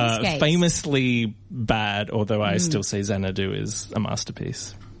famously bad, although I still say Xanadu is a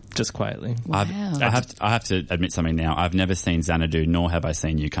masterpiece. Just quietly. Wow. I have to admit something now. I've never seen Xanadu, nor have I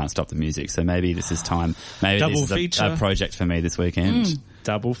seen You Can't Stop the Music. So maybe this is time. Maybe Double this is feature. a project for me this weekend.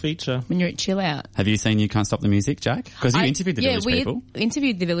 Double feature. When you're at Chillout. Have you seen You Can't Stop the Music, Jack? Because you interviewed the village people. Yeah, we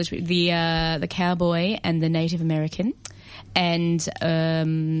interviewed the village, the cowboy and the Native American, and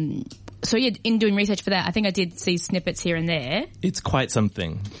so yeah, in doing research for that, I think I did see snippets here and there. It's quite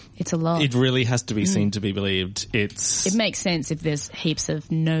something. It's a lot. It really has to be seen to be believed. It makes sense if there's heaps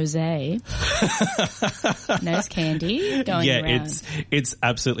of nose candy going around. Yeah, it's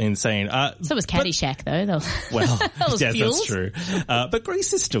absolutely insane. So was Caddyshack though. Well, yes, fuels. that's true. But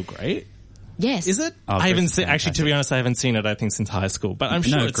Grease is still great. Yes. Is it? I haven't seen, actually, to be honest, I haven't seen it, I think, since high school, but I'm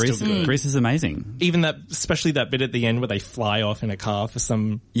sure it's Grease, still good. Grease is amazing. Even especially that bit at the end where they fly off in a car for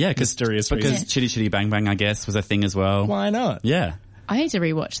some mysterious reason. Because Chitty Chitty Bang Bang, I guess, was a thing as well. Why not? Yeah. I need to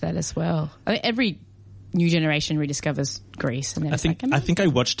rewatch that as well. I mean, every new generation rediscovers Grease. And I think I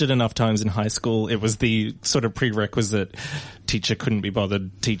watched it enough times in high school. It was the sort of prerequisite. Teacher couldn't be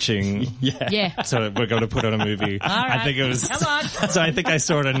bothered teaching. Yeah. So we're going to put on a movie. All right. I think it was. Come on. So I think I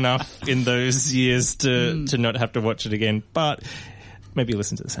saw it enough in those years to not have to watch it again. But maybe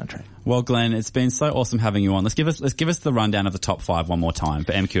listen to the soundtrack. Well, Glenn, it's been so awesome having you on. Let's give us the rundown of the top 5 one more time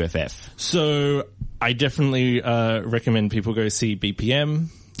for MQFF. So I definitely recommend people go see BPM,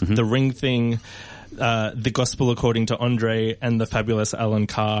 The Ring Thing, The Gospel According to Andre, and The Fabulous Alan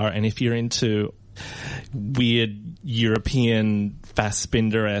Carr. And if you're into weird European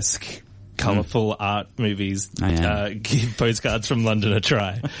Fassbinder-esque colourful art movies, give Postcards from London a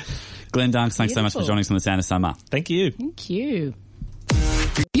try. Glenn Dunks, thanks so much for joining us on The Sound of Summer. Thank you. Thank you.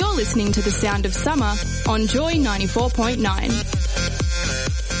 You're listening to The Sound of Summer on Joy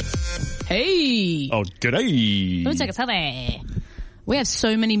 94.9. Hey! Oh, g'day! Let's take a selfie. We have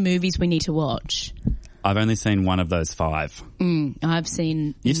so many movies we need to watch. I've only seen one of those 5. I've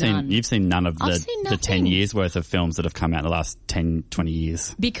seen none. You've seen none of the 10 years worth of films that have come out in the last 10, 20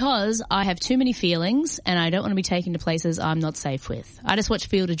 years. Because I have too many feelings and I don't want to be taken to places I'm not safe with. I just watch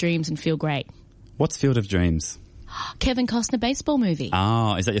Field of Dreams and feel great. What's Field of Dreams? Kevin Costner baseball movie.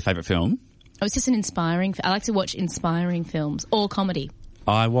 Oh, is that your favourite film? Oh, it's just an inspiring... I like to watch inspiring films or comedy.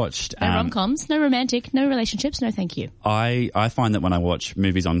 I watched... No rom-coms, no romantic, no relationships, no thank you. I find that when I watch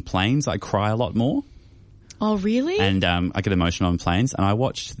movies on planes, I cry a lot more. Oh, really? And I get emotional on planes, and I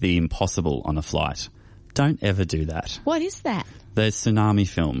watched The Impossible on a flight. Don't ever do that. What is that? The tsunami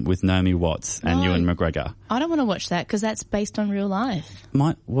film with Naomi Watts and Ewan McGregor. I don't want to watch that because that's based on real life.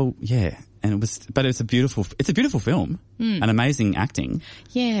 Well, yeah. And it's a beautiful film and amazing acting.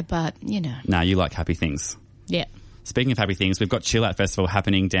 Yeah, but, Nah, you like happy things. Yeah. Speaking of happy things, we've got Chillout Festival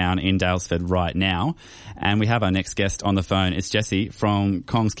happening down in Daylesford right now. And we have our next guest on the phone. It's Jessie from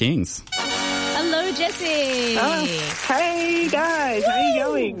Kong's Kings. Hello, Jessie. Oh, hey, guys. How are you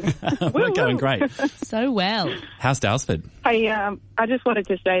going? We're going great. So well. How's Daylesford? Hey, I just wanted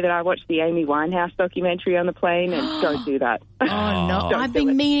to say that I watched the Amy Winehouse documentary on the plane, and don't do that. Oh, no. I've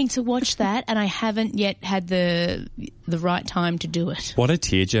been meaning to watch that, and I haven't yet had the right time to do it. What a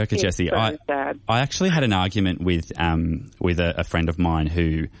tearjerker, Jessie. So sad. I actually had an argument with a friend of mine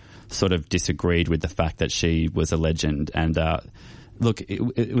who sort of disagreed with the fact that she was a legend, and Look,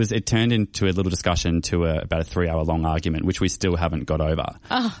 it turned into a little discussion to about a 3-hour long argument, which we still haven't got over.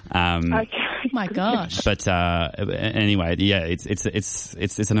 Oh, Okay. my gosh. But anyway, yeah,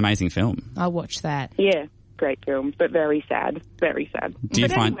 it's an amazing film. I'll watch that. Yeah, great film, but very sad. Very sad. Do you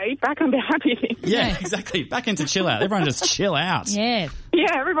but find- anyway, back on to happy things. Yeah, exactly. Back into chill out. Everyone just chill out. Yeah.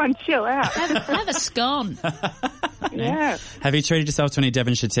 Yeah, everyone chill out. Have a scone. Yeah. Have you treated yourself to any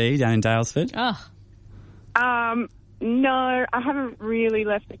Devonshire tea down in Dalesford? Oh. No, I haven't really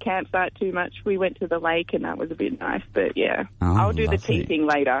left the campsite too much. We went to the lake and that was a bit nice, but yeah. Oh, I'll do the lovely. tea thing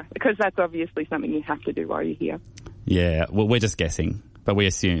later because that's obviously something you have to do while you're here. Yeah, well, we're just guessing, but we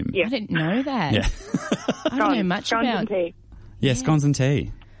assume. Yeah. I didn't know that. Yeah. I don't know much Scones about... and tea. Yeah, scones and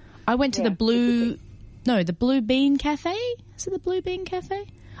tea. I went to the Blue Bean Cafe. Is it the Blue Bean Cafe?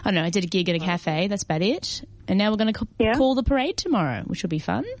 I don't know. I did a gig at a cafe. That's about it. And now we're going to call the parade tomorrow, which will be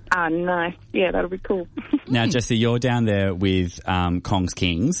fun. Ah, nice. Yeah, that'll be cool. Now, Jessie, you're down there with Kong's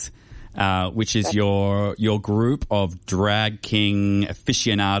Kings, which is your group of drag king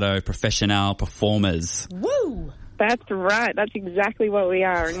aficionado professional performers. Woo! That's right. That's exactly what we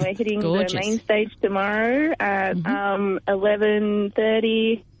are. And we're hitting Gorgeous. the main stage tomorrow at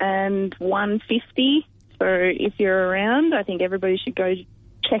 11:30 and 1:50. So if you're around, I think everybody should go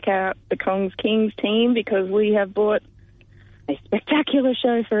check out the Kong's Kings team because we have bought a spectacular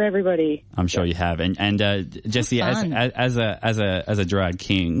show for everybody. I'm sure you have. And Jessie, as a drag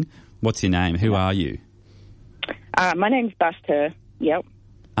king, what's your name? Who are you? My name's Buster. Yep.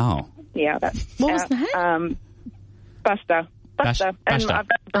 Oh. Yeah. That's What was that? Buster. Buster. And Buster. I've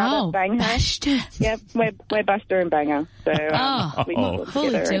got a brother, Banger. Buster. Yep, we're Buster and Banger. So we can put holy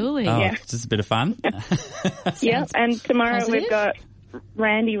together and- dooly. Oh, Yeah. just a bit of fun. Yep, and tomorrow positive. we've got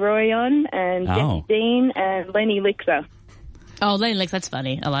Randy Roy on and Oh. Jesse Dean and Lenny Lixer. Oh, Lenny Lex, that's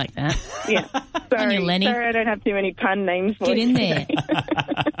funny. I like that. Yeah. Sorry, Lenny. sorry I don't have too many pun names for Get you in there. today.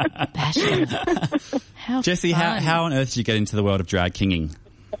 Buster. How Jessie, fun. how on earth did you get into the world of drag kinging?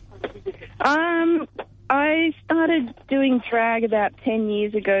 I started doing drag about 10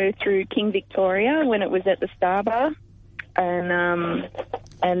 years ago through King Victoria when it was at the Star Bar. And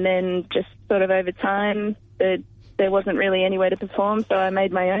then just sort of over time, there wasn't really anywhere to perform, so I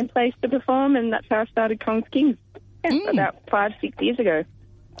made my own place to perform, and that's how I started Kong's Kings. Yeah, about 5-6 years ago.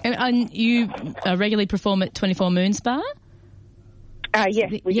 And you regularly perform at 24 Moons Bar?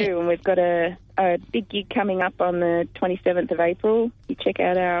 Yes, we do, and we've got a big gig coming up on the 27th of April. You check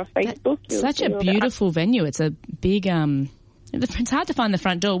out our Facebook. Such a beautiful venue. It's a big... it's hard to find the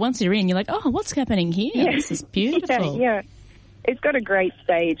front door. Once you're in, you're like, oh, what's happening here? Yeah. This is beautiful. Yeah. It's got a great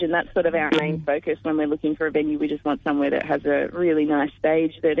stage, and that's sort of our main focus when we're looking for a venue. We just want somewhere that has a really nice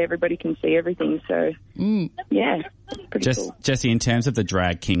stage that everybody can see everything. So, yeah, pretty cool. Jessie, in terms of the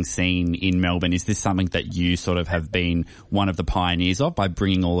drag king scene in Melbourne, is this something that you sort of have been one of the pioneers of by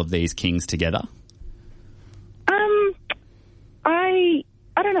bringing all of these kings together?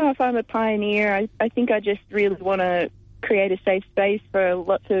 I don't know if I'm a pioneer. I think I just really want to create a safe space for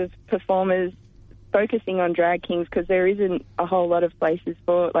lots of performers focusing on drag kings because there isn't a whole lot of places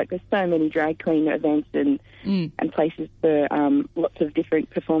for, like, there's so many drag queen events and places for lots of different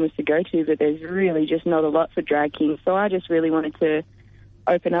performers to go to, but there's really just not a lot for drag kings. So I just really wanted to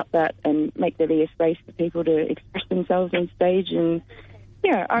open up that and make there be a space for people to express themselves on stage. And,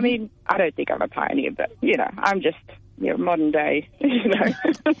 yeah, I mean, I don't think I'm a pioneer, but, you know, I'm just... modern day, you know.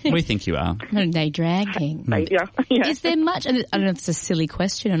 We think you are. Modern day drag king. Yeah. Is there much, I don't know if it's a silly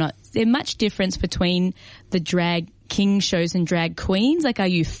question or not, is there much difference between the drag king shows and drag queens? Like, are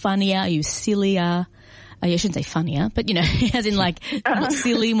you funnier? Are you sillier? I shouldn't say funnier, but, you know, as in like more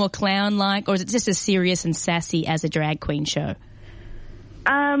silly, more clown-like, or is it just as serious and sassy as a drag queen show?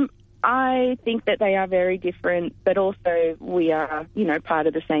 I think that they are very different, but also we are, you know, part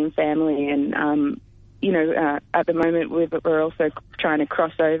of the same family and, you know, at the moment we're also trying to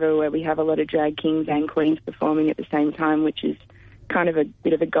cross over where we have a lot of drag kings and queens performing at the same time, which is kind of a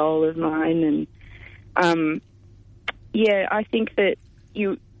bit of a goal of mine. And, yeah, I think that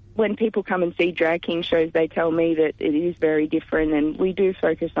when people come and see drag king shows, they tell me that it is very different and we do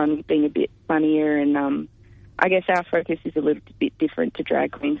focus on being a bit funnier and, I guess our focus is a little bit different to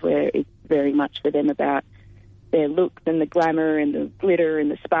drag queens where it's very much for them about their looks and the glamour and the glitter and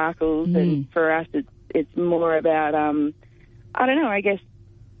the sparkles. And for us, it's more about, I don't know, I guess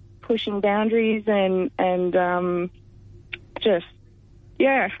pushing boundaries and just,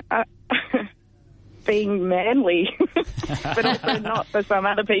 yeah, being manly, but also not for some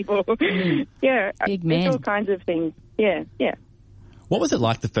other people. Yeah, big man. It's all kinds of things. Yeah, yeah. What was it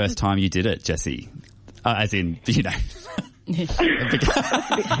like the first time you did it, Jessie? As in, you know. That's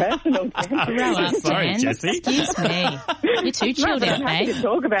a bit personal, Dan. Grow up, Sorry, Dan. Jessie. Excuse me. You're too chilled out, I'm happy mate. to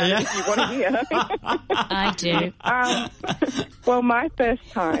talk about it if you want to hear. I do. Well, my first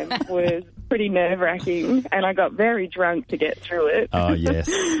time was pretty nerve-wracking, and I got very drunk to get through it. Oh, yes.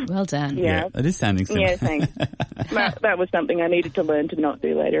 Well done. Yeah. It is sounding similar. Yeah, thanks. that was something I needed to learn to not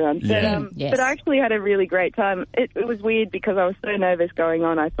do later on. Yeah. But, Yes. but I actually had a really great time. It was weird because I was so nervous going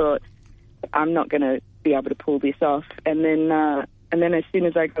on. I thought, I'm not going to be able to pull this off. And then as soon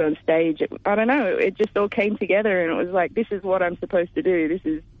as I got on stage, I don't know, it just all came together, and it was like, this is what I'm supposed to do. This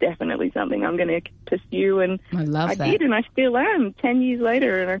is definitely something I'm going to pursue. And I love that. did, and I still am 10 years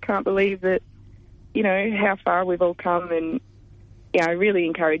later, and I can't believe that, you know, how far we've all come. And yeah, I really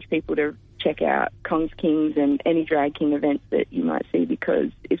encourage people to check out Kong's Kings and any drag king events that you might see,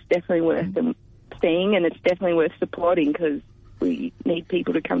 because it's definitely worth them seeing, and it's definitely worth supporting, because we need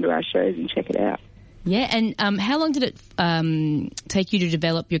people to come to our shows and check it out. Yeah, and how long did it take you to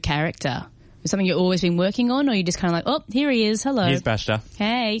develop your character? Was it something you've always been working on, or you just kind of like, oh, here he is, hello. Here's Bashta.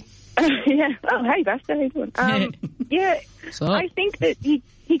 Hey. Yeah. Oh, hey, Basta, how you doing? Yeah, I think that he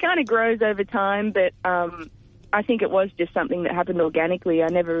kind of grows over time, but I think it was just something that happened organically. I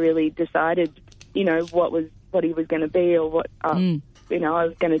never really decided, you know, what he was going to be, or what you know, I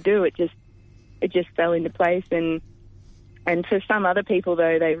was going to do. It just fell into place. And for some other people,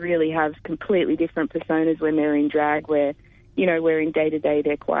 though, they really have completely different personas when they're in drag, where, you know, where in day-to-day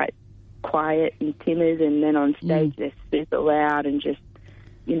they're quite quiet and timid, and then on stage they're super loud and just,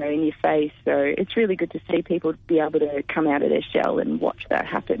 you know, in your face. So it's really good to see people be able to come out of their shell and watch that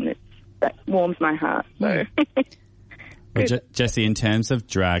happen. That warms my heart. So. Well, Jessie, in terms of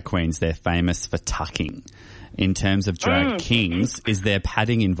drag queens, they're famous for tucking. In terms of drag kings, is there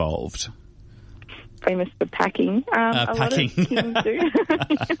padding involved? Famous for packing. A lot of kings do.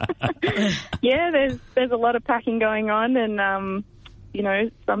 Yeah, there's a lot of packing going on, and you know,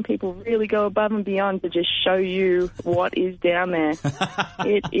 some people really go above and beyond to just show you what is down there.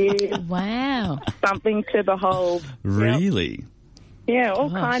 It is something to behold. Really? Yep. Yeah, all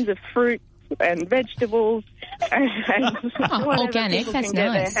kinds of fruits and vegetables. And organic, that's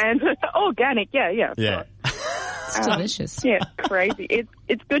nice. Organic, yeah. Yeah. It's delicious. Yeah, crazy.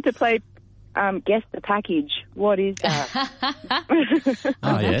 It's good to play guess the package. What is that?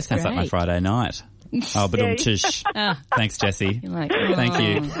 Oh, yeah, sounds like my Friday night. Oh, but tish. Thanks, Jessie. Like, thank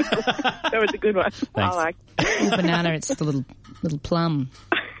you. That was a good one. Thanks. I like banana, it's just a little plum.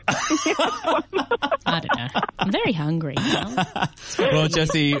 I don't know. I'm very hungry. Well,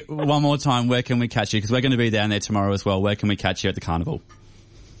 Jessie, one more time, where can we catch you? Because we're going to be down there tomorrow as well. Where can we catch you at the carnival?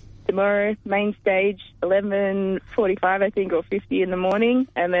 Tomorrow, main stage, 11:45, I think, or 50 in the morning,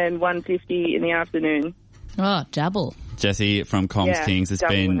 and then 1:50 in the afternoon. Oh, double. Jessie from Kong's Kings, it's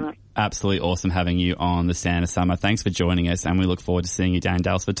been absolutely awesome having you on the Sound of Summer. Thanks for joining us, and we look forward to seeing you down in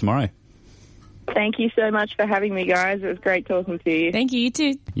Daylesford tomorrow. Thank you so much for having me, guys. It was great talking to you. Thank you, you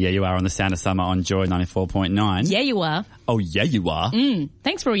too. Yeah, you are on the Sound of Summer on Joy 94.9. Yeah, you are. Oh, yeah, you are.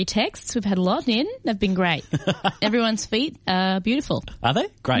 Thanks for all your texts. We've had a lot in. They've been great. Everyone's feet are beautiful. Are they?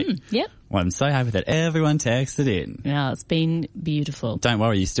 Great. Yep. Well, I'm so happy that everyone texted in. Yeah, it's been beautiful. Don't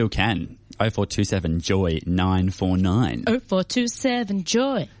worry, you still can. 0427 Joy 949. 0427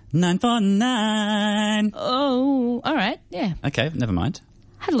 Joy 949. Oh, all right. Yeah. Okay, never mind.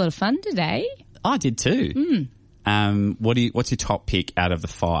 Had a lot of fun today. I did too. What's your top pick out of the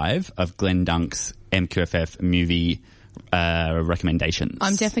 5 of Glenn Dunk's MQFF movie recommendations?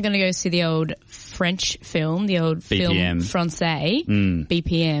 I'm definitely going to go see the old French film, the old BPM. film Francais,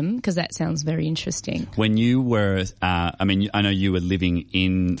 BPM, because that sounds very interesting. When you were, I know you were living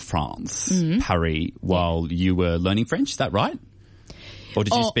in France, Paris, while you were learning French, is that right? Or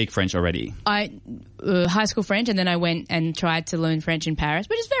did you speak French already? High school French, and then I went and tried to learn French in Paris,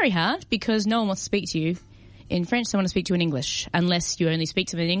 which is very hard because no one wants to speak to you in French. They want to speak to you in English, unless you only speak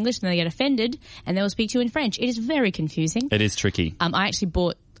to them in English, then they get offended and they will speak to you in French. It is very confusing. It is tricky.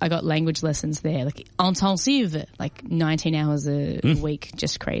 I got language lessons there, like intensive, like 19 hours a week,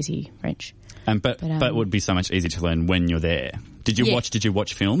 just crazy French. But it would be so much easier to learn when you're there. Did you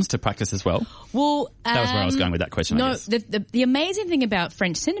watch films to practice as well? Well, that was where I was going with that question. I guess. The amazing thing about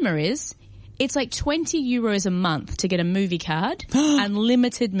French cinema is it's like €20 a month to get a movie card,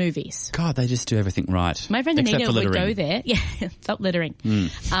 unlimited movies. God, they just do everything right. My friend Anita would go there. Yeah, stop littering.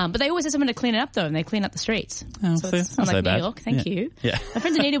 But they always have someone to clean it up though, and they clean up the streets. Oh, so it's not like New York. Thank you. Yeah. My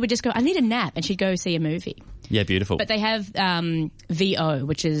friend Anita would just go, I need a nap, and she'd go see a movie. Yeah, beautiful. But they have VO,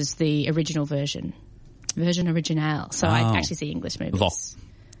 which is the original version. Version original. So I actually see English movies. VO.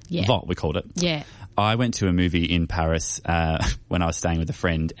 Yeah. VO, we called it. Yeah. I went to a movie in Paris when I was staying with a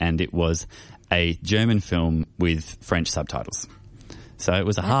friend, and it was a German film with French subtitles. So it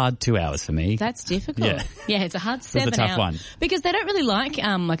was a hard 2 hours for me. That's difficult. Yeah, it's a hard 7 It was a tough one. Because they don't really like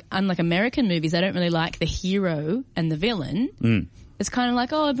unlike American movies, they don't really like the hero and the villain. Mm. It's kind of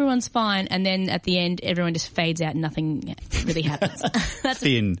like, oh, everyone's fine, and then at the end, everyone just fades out and nothing really happens. That's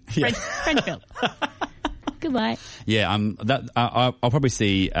Thin. French film. Goodbye. Yeah, I'll probably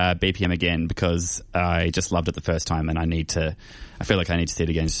see BPM again because I just loved it the first time, and I feel like I need to see it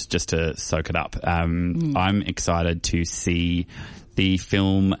again just to soak it up. I'm excited to see the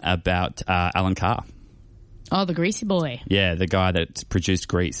film about Alan Carr. Oh, the Greasy Boy. Yeah, the guy that produced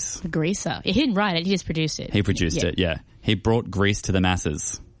Grease. The Greaser. He didn't write it, he just produced it. He produced it, yeah. He brought Grease to the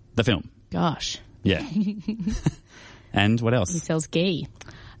masses. The film. Gosh. Yeah. And what else? He sells ghee.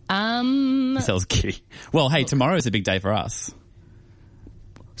 He sells ghee. Well, hey, tomorrow's a big day for us.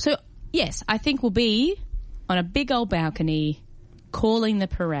 So, yes, I think we'll be on a big old balcony calling the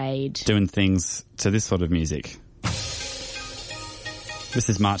parade. Doing things to this sort of music. This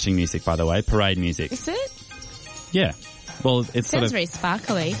is marching music, by the way. Parade music. Is it? Yeah. Well, it's sort Sounds of... very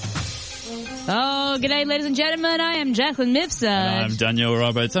sparkly. Oh, g'day, ladies and gentlemen. I am Jacqueline Mifsud. And I'm Daniel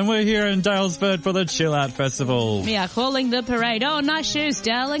Roberts, and we're here in Daylesford for the Chillout Festival. We are calling the parade. Oh, nice shoes,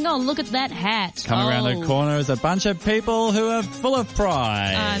 darling. Oh, look at that hat. Coming around the corner is a bunch of people who are full of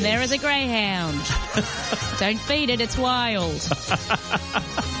pride. And there is a greyhound. Don't feed it, it's wild.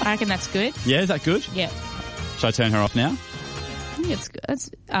 I reckon that's good. Yeah, is that good? Yeah. Should I turn her off now? I think it's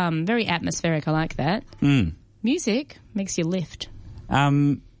very atmospheric. I like that. Mm. Music makes you lift.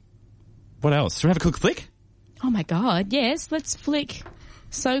 What else? Should we have a quick flick? Oh, my God, yes. Let's flick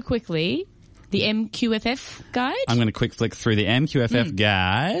so quickly the MQFF guide. I'm going to quick flick through the MQFF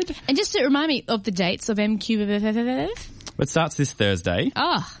guide. And just to remind me of the dates of MQFF. It starts this Thursday.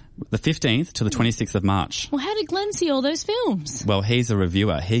 Ah. The 15th to the 26th of March. Well, how did Glenn see all those films? Well, he's a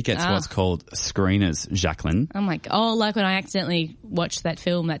reviewer. He gets what's called screeners, Jacqueline. Oh, my God. Oh, like when I accidentally watched that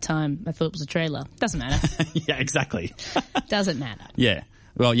film that time. I thought it was a trailer. Doesn't matter. Yeah, exactly. Doesn't matter. Yeah.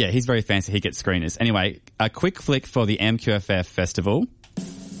 Well, yeah, he's very fancy. He gets screeners. Anyway, a quick flick for the MQFF festival.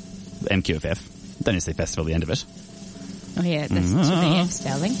 MQFF. Don't need to say festival at the end of it. Oh, yeah, that's 2 F's,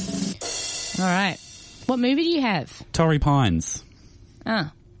 darling. All right. What movie do you have? Torrey Pines.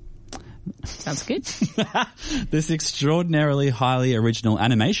 Ah. Sounds good. This extraordinarily highly original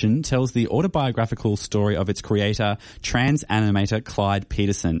animation tells the autobiographical story of its creator, trans animator Clyde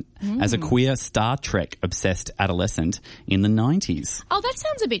Peterson, as a queer Star Trek obsessed adolescent in the 90s. Oh, that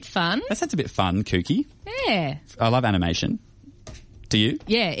sounds a bit fun. That sounds a bit fun, kooky. Yeah. I love animation. Do you?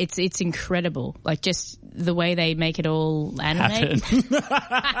 Yeah, it's incredible. Like just the way they make it all animate. No,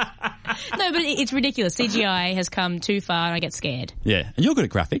 but it's ridiculous. CGI has come too far and I get scared. Yeah. And you're good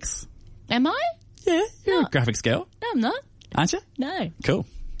at graphics. Am I? Yeah, you're a graphics girl. No, I'm not. Aren't you? No. Cool.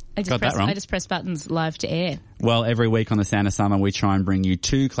 Got that wrong. I just press buttons live to air. Well, every week on the Sound of Summer, we try and bring you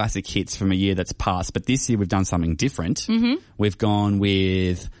 2 classic hits from a year that's passed. But this year, we've done something different. Mm-hmm. We've gone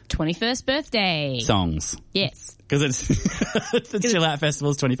with 21st birthday songs. Yes, because it's the Chillout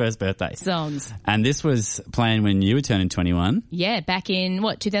Festival's 21st birthday songs. And this was playing when you were turning 21. Yeah, back in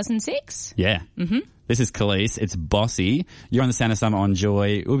 2006. Yeah. Mm-hmm. This is Khalees. It's Bossy. You're on the Sound of Summer on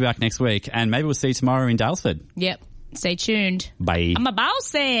Joy. We'll be back next week, and maybe we'll see you tomorrow in Daylesford. Yep. Stay tuned. Bye. I'm a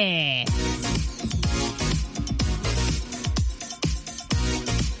bossy.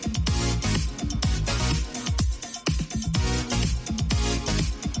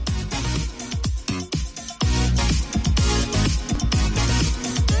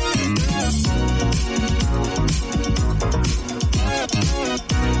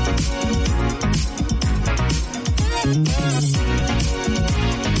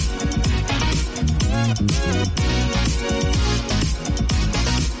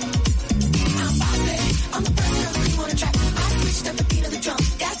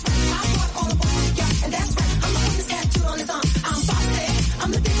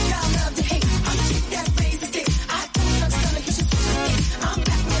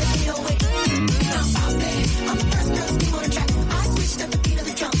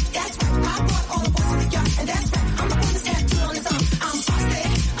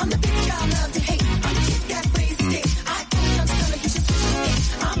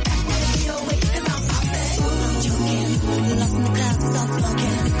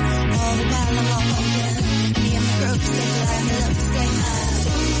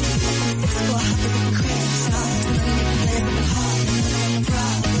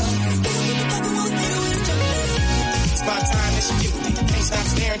 It's about time that she get with me. can't stop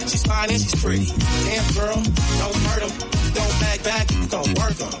staring. She's fine and she's pretty. Damn girl, don't hurt him. Don't back, you gon'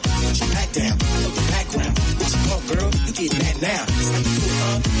 work him. Put your back down, look the background. What you want, girl? You getting that now. It's like you do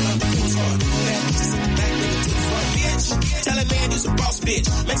it, Bad bitches in the back, bring it to the front, bitch. Tell a man you's a boss, bitch.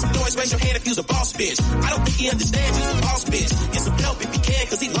 Make some noise, raise your hand if you's a boss, bitch. I don't think he understands you's a boss, bitch. Get some help if he can,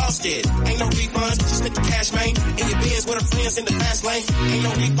 cause he lost it. Ain't no refunds, just spent the cash, man. In your Benz with her friends in the fast lane. Ain't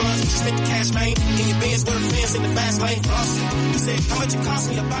no refunds, just spent the cash, man. In your Benz with her friends in the fast lane. Lost it. He said, how much it cost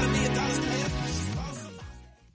me? About $1 million.